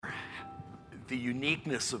the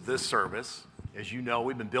uniqueness of this service. As you know,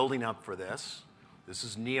 we've been building up for this. This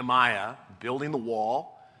is Nehemiah building the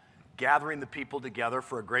wall, gathering the people together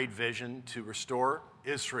for a great vision to restore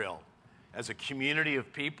Israel as a community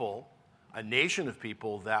of people, a nation of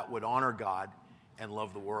people that would honor God and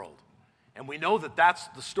love the world. And we know that that's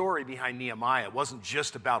the story behind Nehemiah. It wasn't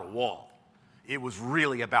just about a wall. It was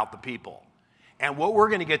really about the people. And what we're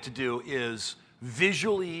going to get to do is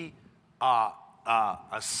visually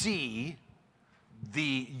see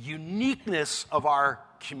the uniqueness of our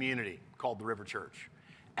community called the River Church.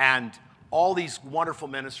 And all these wonderful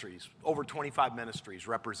ministries, over 25 ministries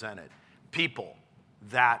represented, people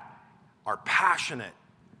that are passionate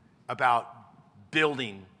about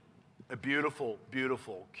building a beautiful,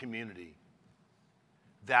 beautiful community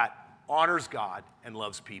that honors God and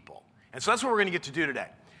loves people. And so that's what we're going to get to do today.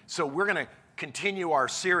 So we're going to continue our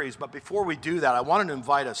series, but before we do that, I wanted to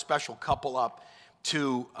invite a special couple up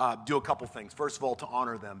to do a couple things. First of all, to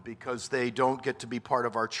honor them, because they don't get to be part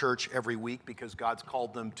of our church every week, because God's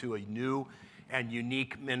called them to a new and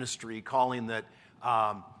unique ministry, calling that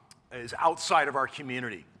is outside of our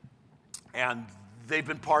community. And they've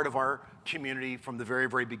been part of our community from the very,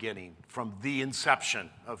 very beginning, from the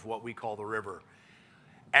inception of what we call the River.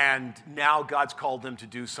 And now God's called them to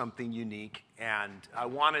do something unique, and I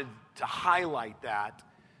wanted to highlight that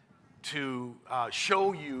to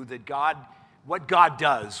show you that what God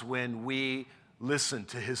does when we listen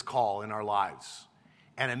to His call in our lives.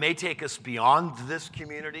 And it may take us beyond this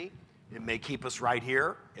community. It may keep us right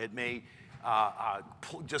here. It may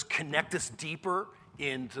just connect us deeper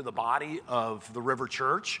into the body of the River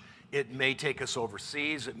Church. It may take us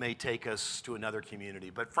overseas. It may take us to another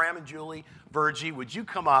community. But Fram and Julie, Virgie, would you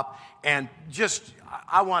come up and just,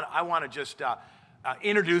 I want to just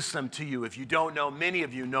introduce them to you. If you don't know, many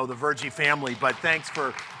of you know the Virgie family, but thanks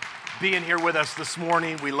for being here with us this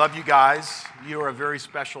morning. We love you guys. You are a very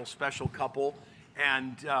special, special couple.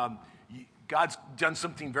 And God's done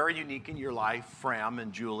something very unique in your life, Fram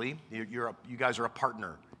and Julie. You guys are a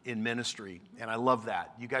partner in ministry, and I love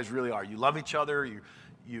that. You guys really are. You love each other.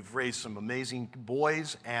 You've raised some amazing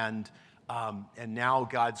boys, and now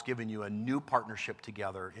God's given you a new partnership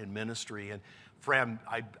together in ministry. And Fram,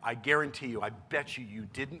 I guarantee you, I bet you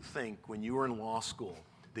didn't think when you were in law school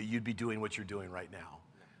that you'd be doing what you're doing right now.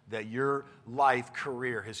 That your life,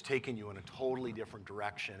 career has taken you in a totally different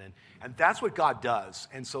direction. And that's what God does.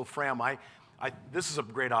 And so, Fram, this is a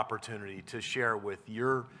great opportunity to share with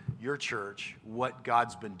your church what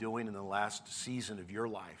God's been doing in the last season of your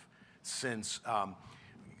life since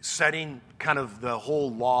setting kind of the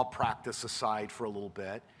whole law practice aside for a little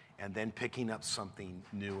bit and then picking up something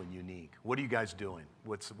new and unique. What are you guys doing?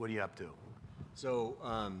 What are you up to? So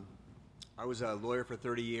I was a lawyer for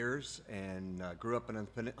 30 years and grew up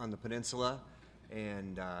on the peninsula,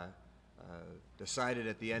 and decided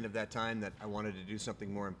at the end of that time that I wanted to do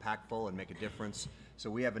something more impactful and make a difference. So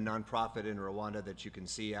we have a nonprofit in Rwanda that you can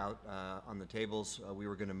see out on the tables. We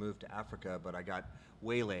were going to move to Africa, but I got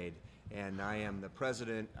waylaid, and I am the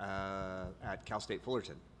president at Cal State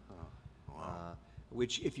Fullerton. Oh, wow.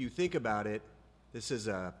 Which, if you think about it, this is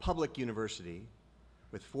a public university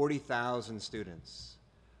with 40,000 students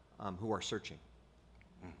who are searching.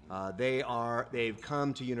 They've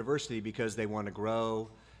come to university because they want to grow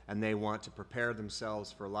and they want to prepare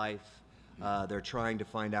themselves for life. They're trying to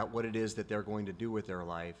find out what it is that they're going to do with their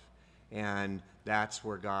life, and that's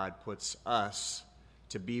where God puts us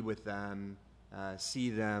to be with them, see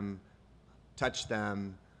them, touch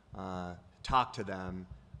them, talk to them,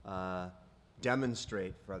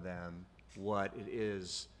 demonstrate for them what it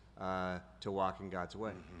is to walk in God's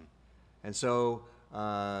way. Mm-hmm. And so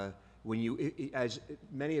when you, as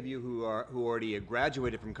many of you who already have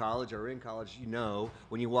graduated from college or are in college, you know,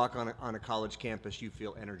 when you walk on a college campus, you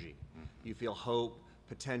feel energy. Mm-hmm. You feel hope,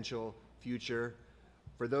 potential, future.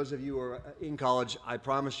 For those of you who are in college, I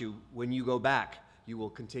promise you, when you go back, you will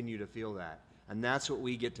continue to feel that. And that's what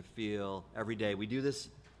we get to feel every day. We do this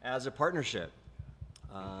as a partnership.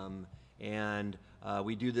 And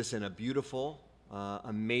we do this in a beautiful,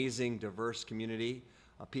 amazing, diverse community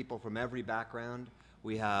of people from every background.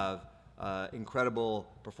 We have incredible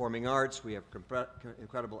performing arts. We have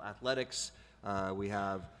incredible athletics. We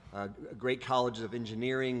have a great college of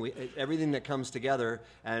engineering. Everything that comes together.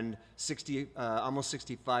 And almost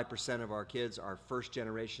 65% of our kids are first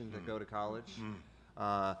generation that go to college.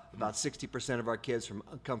 About 60% of our kids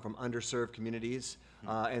come from underserved communities.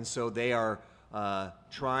 And so they are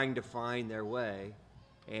trying to find their way.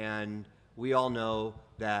 And we all know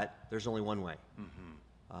that there's only one way.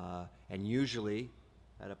 Mm-hmm. And usually,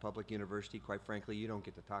 at a public university, quite frankly, you don't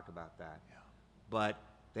get to talk about that. Yeah. But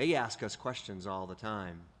they ask us questions all the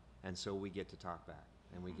time, And so we get to talk back,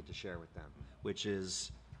 and we get to share with them, which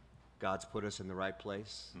is God's put us in the right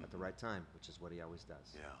place at the right time, which is what he always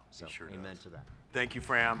does. Yeah, so he sure amen does. to that. Thank you,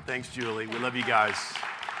 Fram. Thanks, Julie. We love you guys.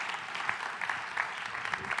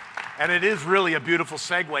 And it is really a beautiful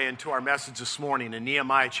segue into our message this morning in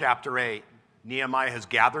Nehemiah chapter 8. Nehemiah has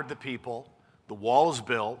gathered the people. The wall is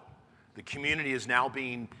built. The community is now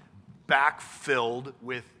being backfilled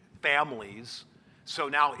with families. So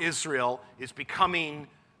now Israel is becoming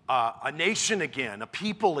a nation again, a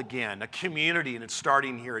people again, a community, and it's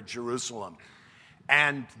starting here at Jerusalem.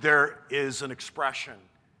 And there is an expression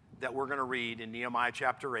that we're going to read in Nehemiah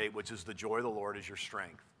chapter 8, which is the joy of the Lord is your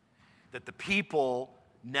strength. That the people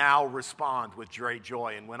now respond with great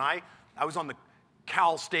joy. And when I was on the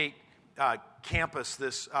Cal State campus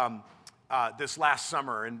this last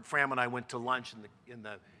summer, and Fram and I went to lunch in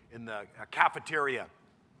the cafeteria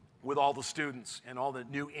with all the students and all the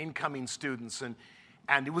new incoming students,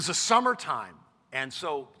 and it was a summertime, and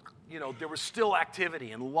so there was still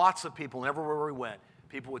activity and lots of people, and everywhere we went,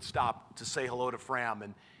 people would stop to say hello to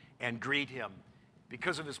Fram and greet him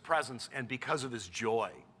because of his presence and because of his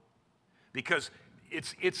joy. Because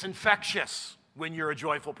it's infectious when you're a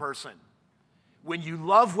joyful person. When you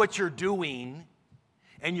love what you're doing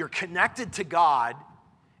and you're connected to God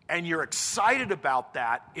and you're excited about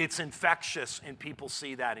that, it's infectious and people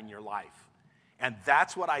see that in your life. And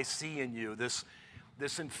that's what I see in you, this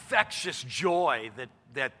infectious joy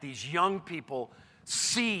that these young people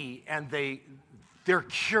see, and they're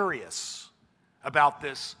curious about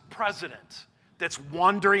this president that's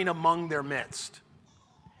wandering among their midst.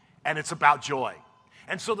 And it's about joy.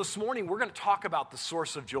 And so this morning, we're going to talk about the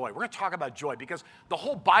source of joy. We're going to talk about joy because the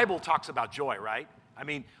whole Bible talks about joy, right? I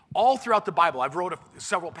mean, all throughout the Bible, I've wrote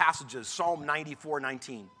several passages, Psalm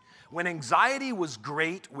 94:19. When anxiety was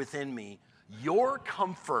great within me, your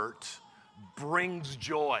comfort brings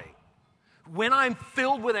joy. When I'm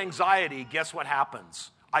filled with anxiety, guess what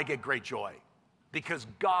happens? I get great joy because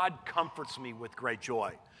God comforts me with great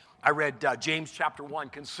joy. I read James chapter 1,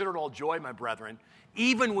 consider it all joy, my brethren,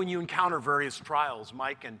 even when you encounter various trials.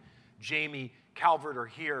 Mike and Jamie Calvert are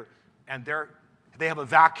here, and they have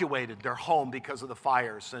evacuated their home because of the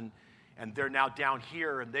fires, and they're now down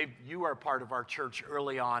here, and you are part of our church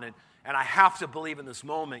early on, and I have to believe in this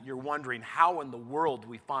moment you're wondering how in the world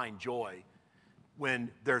we find joy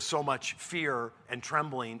when there's so much fear and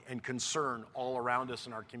trembling and concern all around us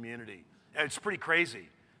in our community. And it's pretty crazy.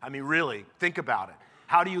 I mean, really, think about it.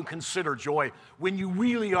 How do you consider joy when you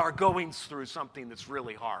really are going through something that's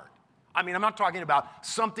really hard? I mean, I'm not talking about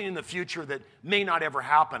something in the future that may not ever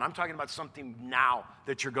happen. I'm talking about something now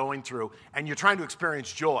that you're going through, and you're trying to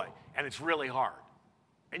experience joy, and it's really hard.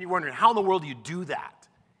 And you're wondering, how in the world do you do that?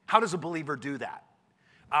 How does a believer do that?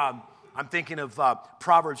 I'm thinking of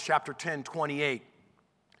Proverbs chapter 10:28.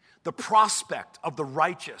 The prospect of the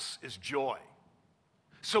righteous is joy.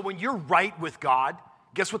 So when you're right with God,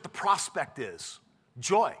 guess what the prospect is?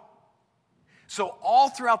 Joy. So all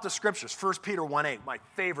throughout the scriptures, 1 Peter 1:8, my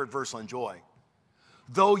favorite verse on joy.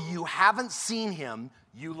 Though you haven't seen him,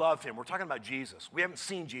 you love him. We're talking about Jesus. We haven't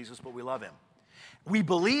seen Jesus, but we love him. We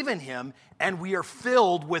believe in him, and we are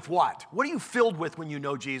filled with what? What are you filled with when you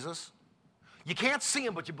know Jesus? You can't see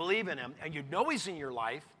him, but you believe in him, and you know he's in your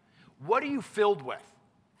life. What are you filled with?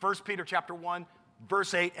 1 Peter chapter 1,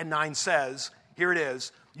 verse 8 and 9 says, here it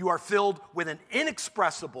is, you are filled with an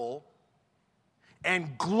inexpressible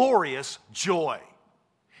and glorious joy.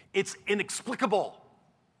 It's inexplicable.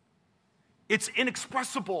 It's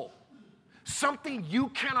inexpressible. Something you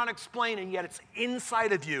cannot explain, and yet it's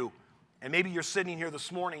inside of you. And maybe you're sitting here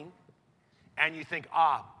this morning and you think,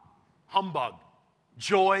 humbug.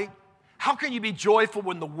 Joy? How can you be joyful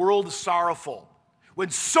when the world is sorrowful? When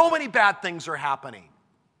so many bad things are happening?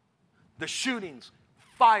 The shootings,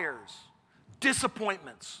 fires,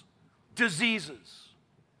 disappointments, diseases,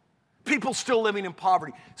 people still living in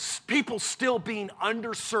poverty, people still being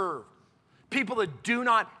underserved, people that do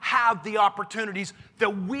not have the opportunities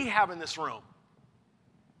that we have in this room.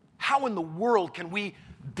 How in the world can we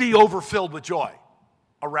be overfilled with joy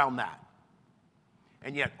around that?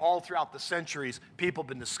 And yet, all throughout the centuries, people have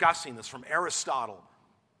been discussing this, from Aristotle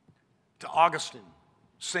to Augustine,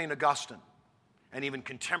 St. Augustine, and even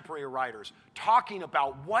contemporary writers, talking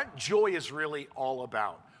about what joy is really all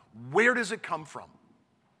about. Where does it come from?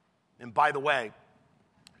 And by the way,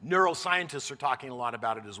 neuroscientists are talking a lot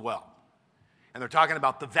about it as well. And they're talking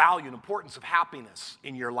about the value and importance of happiness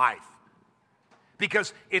in your life.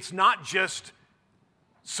 Because it's not just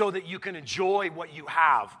so that you can enjoy what you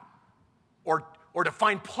have or to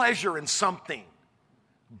find pleasure in something,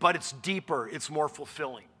 but it's deeper, it's more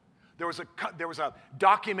fulfilling. There was a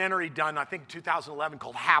documentary done, I think, in 2011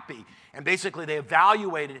 called Happy. And basically they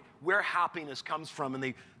evaluated where happiness comes from. And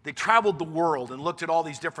they traveled the world and looked at all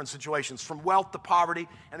these different situations, from wealth to poverty.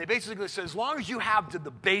 And they basically said, as long as you have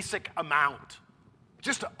the basic amount,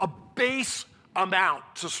 just a base amount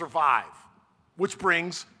to survive, which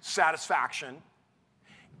brings satisfaction,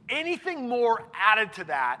 anything more added to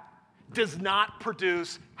that does not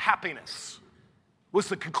produce happiness, was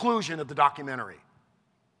the conclusion of the documentary.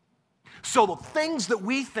 So the things that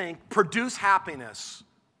we think produce happiness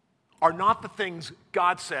are not the things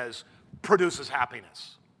God says produces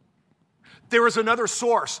happiness. There is another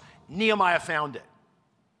source. Nehemiah found it.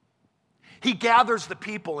 He gathers the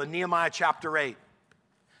people in Nehemiah chapter 8.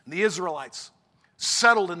 And the Israelites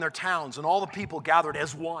settled in their towns, and all the people gathered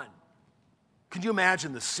as one. Can you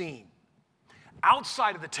imagine the scene?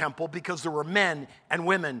 Outside of the temple, because there were men and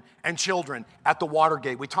women and children at the water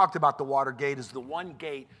gate. We talked about the water gate as the one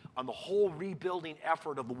gate on the whole rebuilding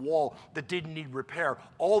effort of the wall that didn't need repair.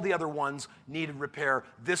 All the other ones needed repair.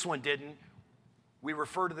 This one didn't. We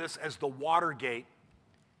refer to this as the water gate,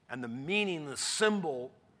 and the meaning, the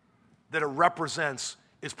symbol that it represents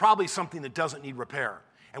is probably something that doesn't need repair.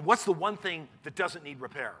 And what's the one thing that doesn't need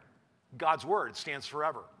repair? God's word stands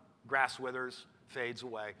forever. Grass withers, fades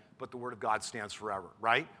away, but the word of God stands forever,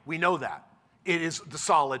 right? We know that. It is the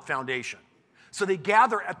solid foundation. So they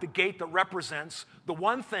gather at the gate that represents the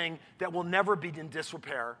one thing that will never be in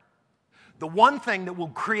disrepair, the one thing that will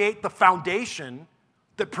create the foundation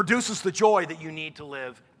that produces the joy that you need to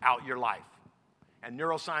live out your life. And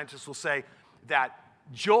neuroscientists will say that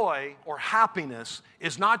joy or happiness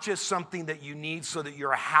is not just something that you need so that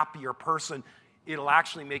you're a happier person. It'll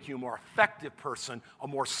actually make you a more effective person, a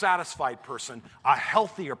more satisfied person, a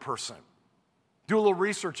healthier person. Do a little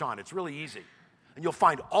research on it. It's really easy. And you'll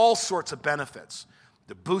find all sorts of benefits.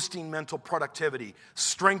 The boosting mental productivity,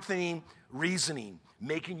 strengthening reasoning,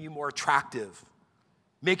 making you more attractive,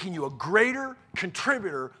 making you a greater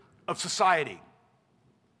contributor of society.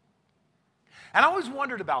 And I always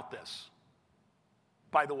wondered about this,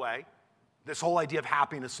 by the way, this whole idea of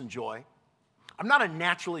happiness and joy. I'm not a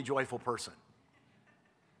naturally joyful person.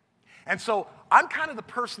 And so I'm kind of the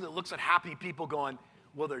person that looks at happy people going,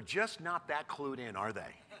 well, they're just not that clued in, are they?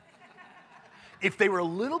 If they were a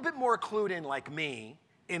little bit more clued in like me,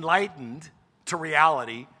 enlightened to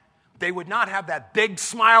reality, they would not have that big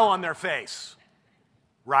smile on their face,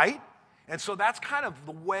 right? And so that's kind of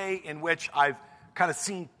the way in which I've kind of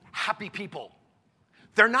seen happy people.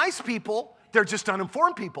 They're nice people, they're just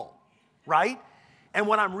uninformed people, right? And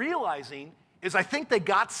what I'm realizing is I think they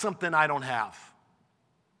got something I don't have.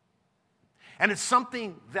 And it's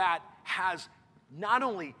something that has not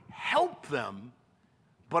only helped them,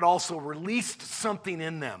 but also released something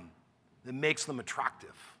in them that makes them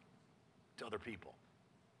attractive to other people.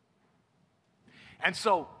 And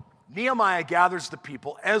so Nehemiah gathers the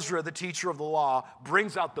people. Ezra, the teacher of the law,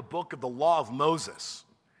 brings out the book of the law of Moses.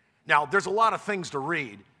 Now, there's a lot of things to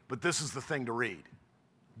read, but this is the thing to read.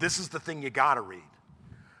 This is the thing you got to read.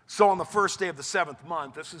 So on the first day of the 7th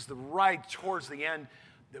month, this is right towards the end,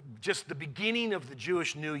 just the beginning of the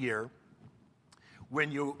Jewish New Year, when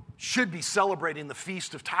you should be celebrating the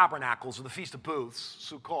Feast of Tabernacles, or the Feast of Booths.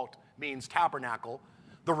 Sukkot means tabernacle,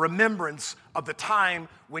 the remembrance of the time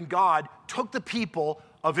when God took the people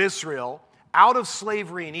of Israel out of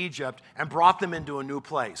slavery in Egypt and brought them into a new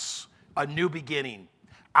place, a new beginning,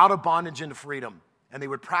 out of bondage into freedom. And they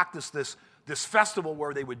would practice this festival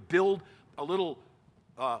where they would build a little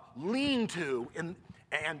lean-to and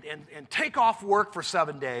take off work for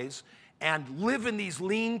 7 days and live in these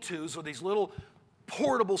lean-tos, or these little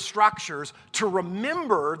portable structures, to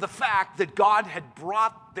remember the fact that God had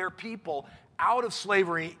brought their people out of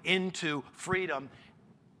slavery into freedom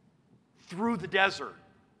through the desert,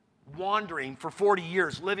 wandering for 40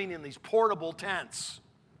 years, living in these portable tents,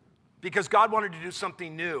 because God wanted to do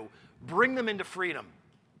something new, bring them into freedom.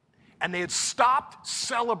 And they had stopped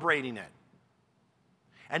celebrating it.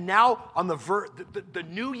 And now on the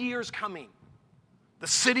new year's coming. The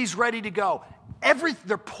city's ready to go.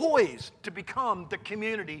 They're poised to become the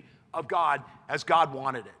community of God as God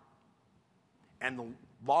wanted it. And the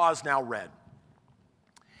law is now read.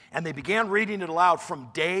 And they began reading it aloud from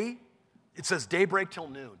it says daybreak till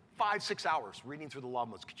noon. 5-6 hours reading through the law of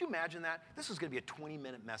Moses. Could you imagine that? This is going to be a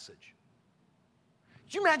 20-minute message.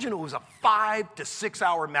 Could you imagine it was a 5 to 6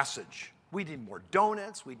 hour message? We need more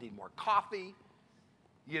donuts. We need more coffee.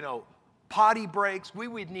 Potty breaks. We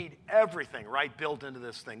would need everything, right, built into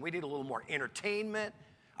this thing. We need a little more entertainment.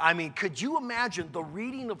 I mean, could you imagine the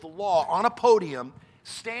reading of the law on a podium,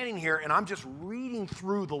 standing here, and I'm just reading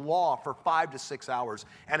through the law for 5 to 6 hours.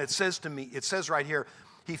 And it says right here,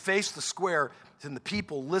 he faced the square, and the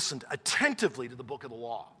people listened attentively to the book of the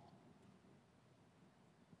law.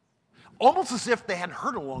 Almost as if they hadn't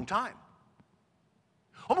heard in a long time.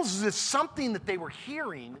 Almost as if something that they were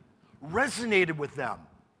hearing resonated with them.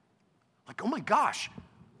 Like, oh my gosh,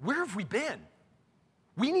 where have we been?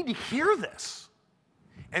 We need to hear this.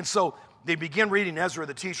 And so they begin reading. Ezra,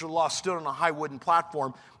 the teacher of the law, stood on a high wooden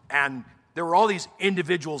platform, and there were all these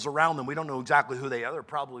individuals around them. We don't know exactly who they are. They're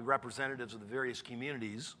probably representatives of the various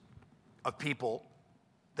communities of people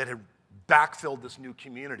that had backfilled this new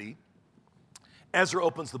community. Ezra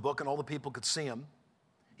opens the book, and all the people could see him.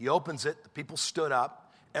 He opens it. The people stood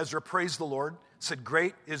up. Ezra praised the Lord, said,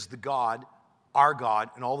 "Great is the God, our God."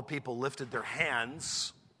 And all the people lifted their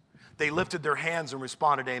hands. They lifted their hands and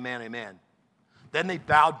responded, "Amen, amen." Then they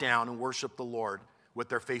bowed down and worshiped the Lord with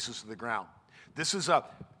their faces to the ground. This is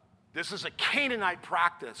a Canaanite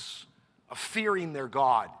practice of fearing their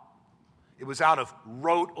God. It was out of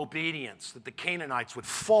rote obedience that the Canaanites would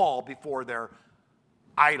fall before their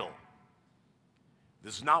idol.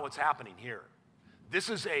 This is not what's happening here. This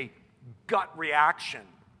is a gut reaction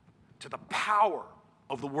to the power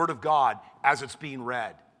of the Word of God as it's being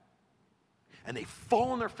read. And they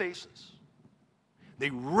fall on their faces. They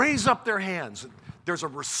raise up their hands. There's a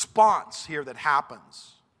response here that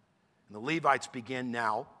happens. And the Levites begin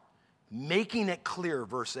now making it clear,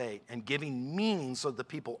 verse 8, and giving meaning so the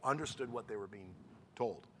people understood what they were being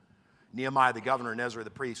told. Nehemiah, the governor, and Ezra, the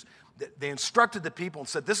priest, they instructed the people and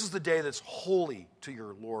said, "This is the day that's holy to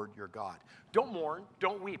your Lord, your God. Don't mourn,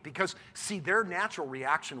 don't weep." Because, see, their natural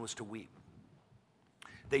reaction was to weep.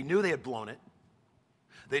 They knew they had blown it.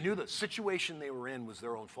 They knew the situation they were in was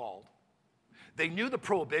their own fault. They knew the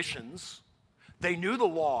prohibitions. They knew the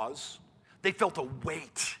laws. They felt a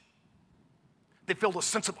weight. They felt a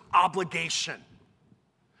sense of obligation.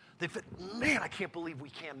 They felt, man, I can't believe we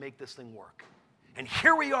can't make this thing work. And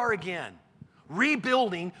here we are again,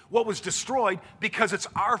 rebuilding what was destroyed because it's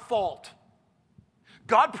our fault.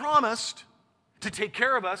 God promised to take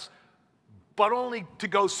care of us, but only to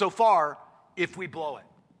go so far if we blow it.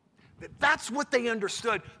 That's what they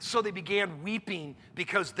understood. So they began weeping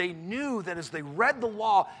because they knew that as they read the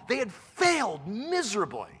law, they had failed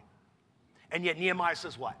miserably. And yet Nehemiah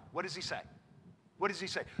says what? What does he say? What does he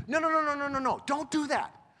say? No. Don't do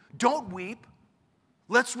that. Don't weep.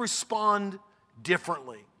 Let's respond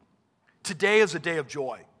differently. Today is a day of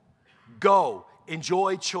joy. Go,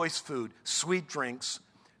 enjoy choice food, sweet drinks.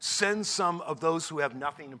 Send some of those who have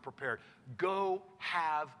nothing to prepare. Go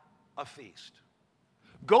have a feast.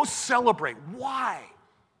 Go celebrate. Why?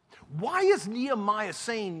 Why is Nehemiah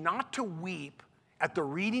saying not to weep at the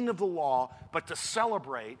reading of the law, but to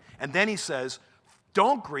celebrate? And then he says,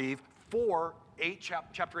 don't grieve,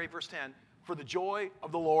 chapter 8, verse 10, for the joy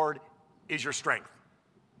of the Lord is your strength.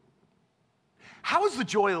 How is the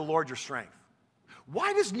joy of the Lord your strength?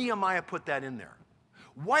 Why does Nehemiah put that in there?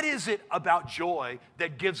 What is it about joy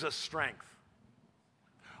that gives us strength?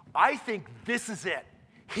 I think this is it.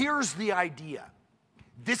 Here's the idea.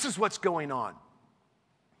 This is what's going on.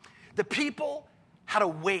 The people had a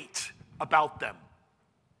weight about them.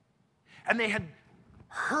 And they had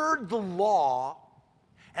heard the law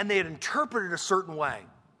and they had interpreted a certain way.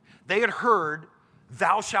 They had heard,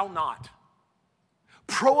 thou shalt not.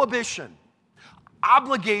 Prohibition.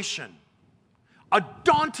 Obligation. A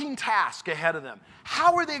daunting task ahead of them.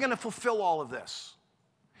 How are they going to fulfill all of this?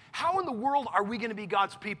 How in the world are we going to be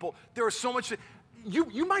God's people? There is so much.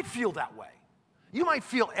 You might feel that way. You might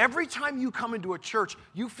feel every time you come into a church,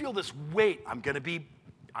 you feel this weight. I'm going to be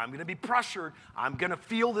pressured. I'm going to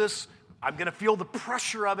feel this. I'm going to feel the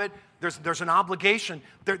pressure of it. There's an obligation.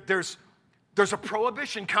 There's a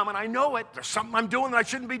prohibition coming. I know it. There's something I'm doing that I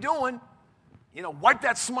shouldn't be doing. Wipe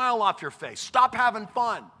that smile off your face. Stop having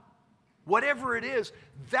fun. Whatever it is,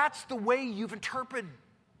 that's the way you've interpreted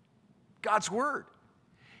God's word.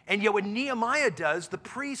 And yet what Nehemiah does, the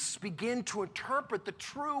priests begin to interpret the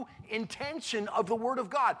true intention of the word of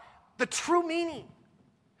God. The true meaning.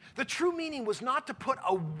 The true meaning was not to put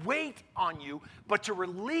a weight on you, but to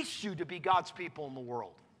release you to be God's people in the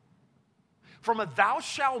world. From a thou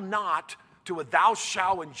shalt not to a thou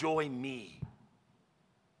shalt enjoy me.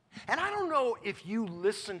 And I don't know if you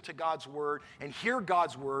listen to God's word and hear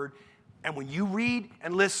God's word, and when you read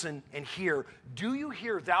and listen and hear, do you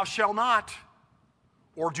hear thou shalt not?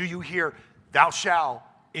 Or do you hear thou shalt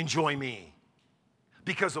enjoy me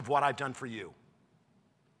because of what I've done for you?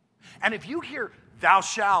 And if you hear thou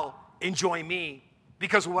shalt enjoy me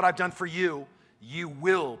because of what I've done for you, you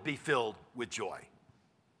will be filled with joy.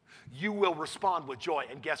 You will respond with joy.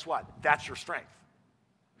 And guess what? That's your strength.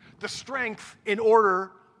 The strength in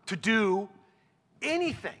order to do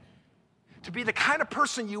anything. to be the kind of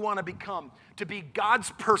person you want to become, to be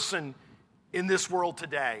God's person in this world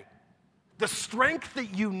today, the strength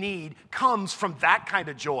that you need comes from that kind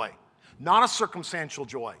of joy, not a circumstantial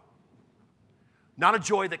joy, not a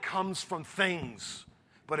joy that comes from things,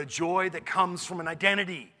 but a joy that comes from an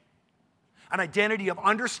identity of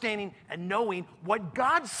understanding and knowing what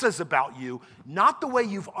God says about you, not the way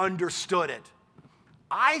you've understood it.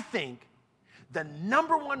 I think the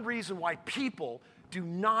number one reason why people do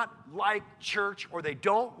not like church, or they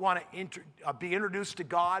don't want to be introduced to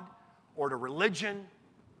God or to religion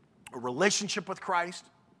or relationship with Christ,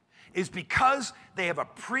 is because they have a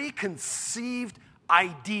preconceived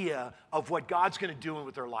idea of what God's going to do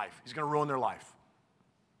with their life. He's going to ruin their life.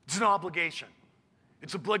 It's an obligation.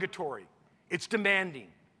 It's obligatory. It's demanding.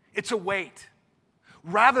 It's a weight.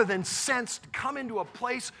 Rather than come into a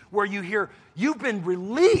place where you hear, you've been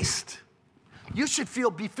released. You should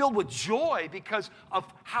be filled with joy because of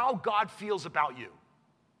how God feels about you.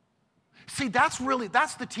 See, that's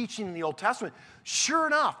the teaching in the Old Testament. Sure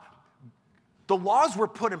enough, the laws were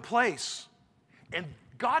put in place, and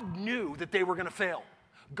God knew that they were going to fail.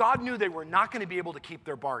 God knew they were not going to be able to keep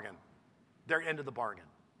their end of the bargain.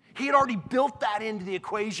 He had already built that into the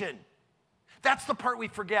equation. That's the part we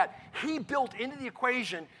forget. He built into the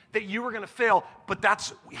equation that you were going to fail, but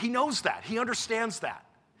he knows that. He understands that.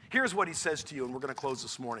 Here's what he says to you, and we're going to close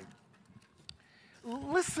this morning.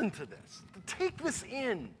 Listen to this. Take this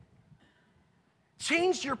in.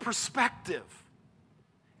 Change your perspective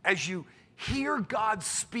as you hear God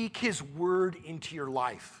speak his word into your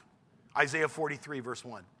life. Isaiah 43, verse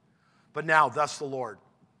 1. But now, thus the Lord,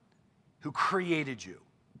 who created you,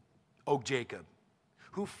 O Jacob,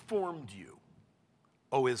 who formed you,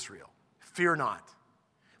 O Israel, fear not,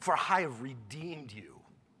 for I have redeemed you.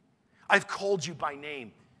 I've called you by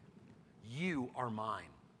name. You are mine.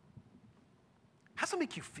 How does that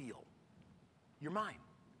make you feel? You're mine.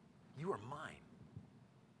 You are mine.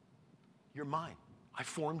 You're mine. I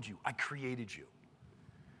formed you. I created you.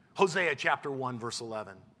 Hosea chapter 1, verse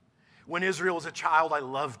 11. When Israel was a child, I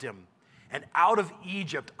loved him. And out of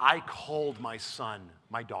Egypt, I called my son,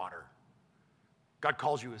 my daughter. God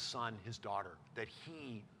calls you his son, his daughter, that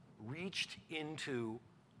he reached into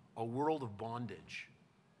a world of bondage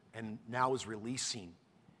and now is releasing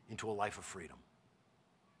into a life of freedom.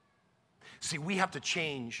 See, we have to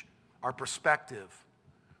change our perspective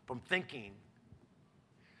from thinking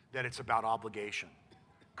that it's about obligation,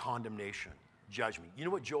 condemnation, judgment. You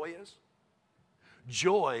know what joy is?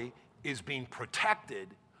 Joy is being protected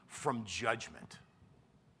from judgment.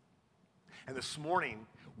 And this morning,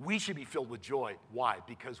 we should be filled with joy. Why?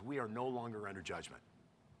 Because we are no longer under judgment.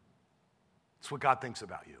 It's what God thinks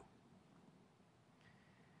about you.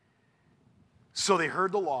 So they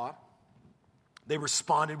heard the law. They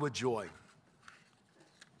responded with joy.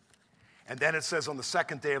 And then it says on the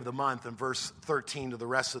second day of the month, in verse 13 to the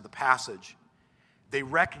rest of the passage, they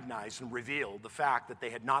recognized and revealed the fact that they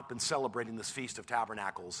had not been celebrating this Feast of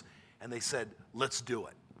Tabernacles, and they said, let's do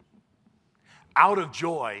it. Out of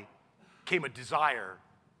joy came a desire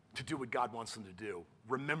to do what God wants them to do.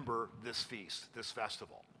 Remember this feast, this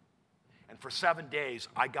festival. And for 7 days,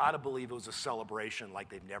 I got to believe it was a celebration like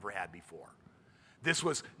they've never had before. This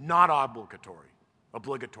was not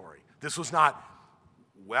obligatory. This was not,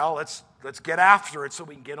 well, let's get after it so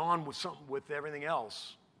we can get on with everything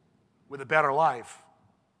else, with a better life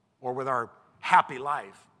or with our happy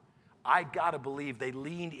life. I got to believe they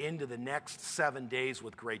leaned into the next 7 days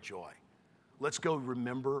with great joy. Let's go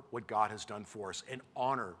remember what God has done for us and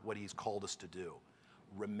honor what he's called us to do.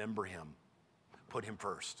 Remember him. Put him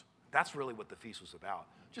first. That's really what the feast was about.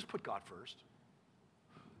 Just put God first.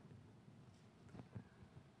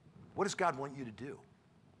 What does God want you to do?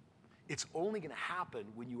 It's only going to happen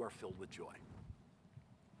when you are filled with joy.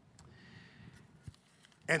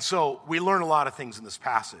 And so we learn a lot of things in this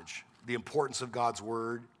passage. The importance of God's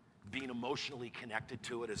word, being emotionally connected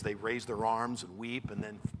to it as they raise their arms and weep, and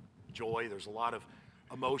then joy. There's a lot of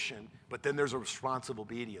emotion, but then there's a responsive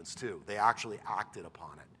obedience too. They actually acted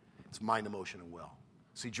upon it. It's mind, emotion, and will.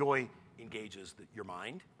 See, joy engages your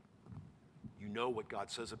mind. You know what God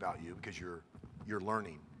says about you because you're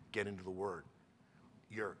learning. Get into the word.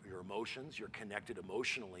 Your emotions, you're connected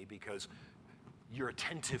emotionally because you're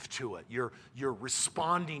attentive to it. You're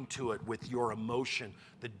responding to it with your emotion,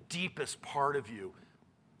 the deepest part of you.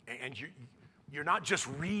 And you're not just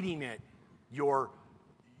reading it, you're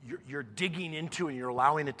digging into it and you're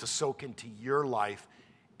allowing it to soak into your life,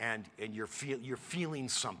 and you're feeling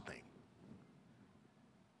something.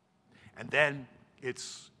 And then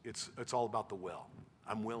it's all about the will.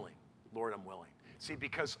 I'm willing. Lord, I'm willing. See,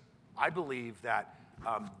 because I believe that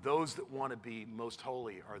those that want to be most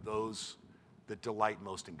holy are those that delight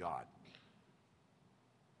most in God.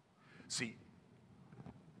 See,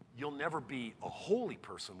 you'll never be a holy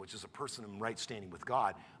person, which is a person in right standing with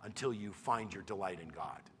God, until you find your delight in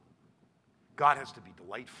God. God has to be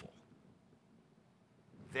delightful.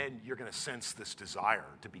 Then you're going to sense this desire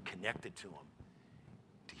to be connected to him,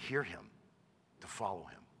 to hear him, to follow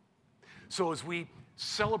him. So as we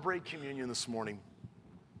celebrate communion this morning,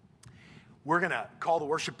 we're going to call the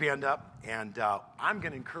worship band up, and I'm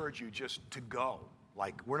going to encourage you just to go.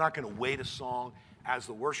 Like, we're not going to wait a song as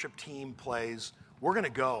the worship team plays. We're going to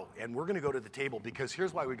go, and we're going to go to the table, because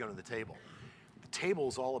here's why we go to the table. The table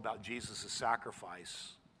is all about Jesus'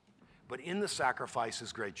 sacrifice, but in the sacrifice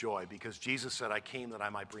is great joy, because Jesus said, I came that I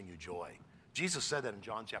might bring you joy. Jesus said that in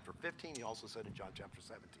John chapter 15. He also said in John chapter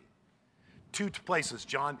 17. Two places,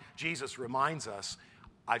 Jesus reminds us,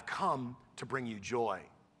 I've come to bring you joy.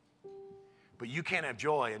 But you can't have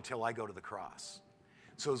joy until I go to the cross.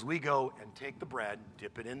 So as we go and take the bread,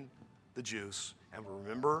 dip it in the juice, and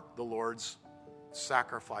remember the Lord's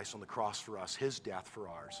sacrifice on the cross for us, his death for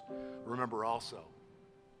ours. Remember also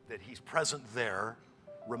that he's present there,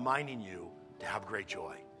 reminding you to have great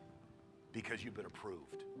joy, because you've been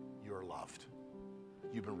approved, you're loved,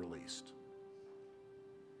 you've been released.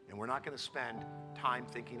 And we're not going to spend time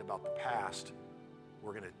thinking about the past.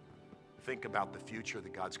 We're going to think about the future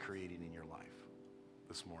that God's creating in your life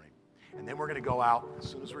this morning. And then we're going to go out. As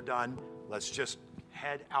soon as we're done, let's just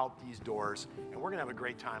head out these doors, and we're going to have a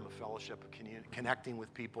great time of fellowship, of connecting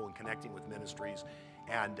with people and connecting with ministries.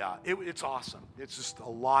 And it's awesome. It's just a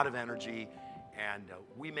lot of energy, and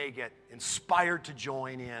we may get inspired to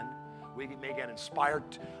join in. We may get inspired.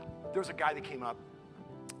 There was a guy that came up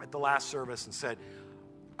at the last service and said,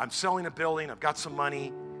 I'm selling a building. I've got some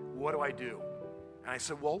money. What do I do? And I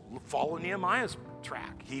said, well, follow Nehemiah's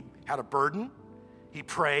track. He had a burden. He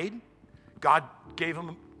prayed. God gave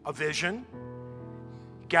him a vision,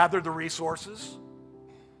 gathered the resources,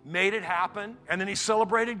 made it happen, and then he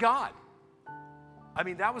celebrated God. I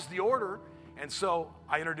mean, that was the order. And so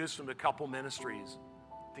I introduced him to a couple ministries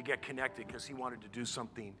to get connected, because he wanted to do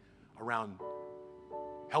something around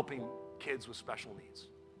helping kids with special needs.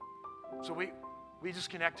 So we just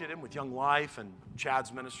connected him with Young Life and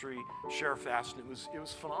Chad's ministry, Share Fest, and it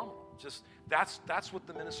was phenomenal. Just that's what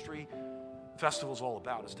the ministry festival is all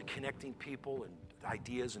about, is to connecting people and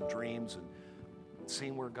ideas and dreams and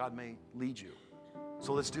seeing where God may lead you.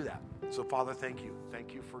 So let's do that. So Father, thank you.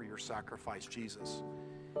 Thank you for your sacrifice, Jesus.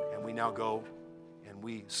 And we now go and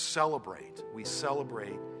we celebrate. We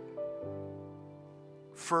celebrate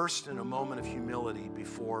first in a moment of humility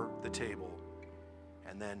before the table,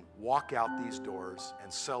 and then walk out these doors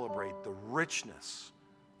and celebrate the richness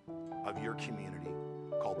of your community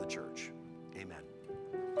called the church. Amen.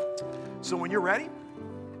 So when you're ready,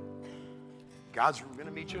 God's going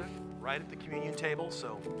to meet you right at the communion table,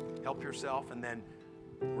 so help yourself, and then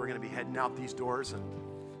we're going to be heading out these doors and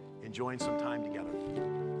enjoying some time together.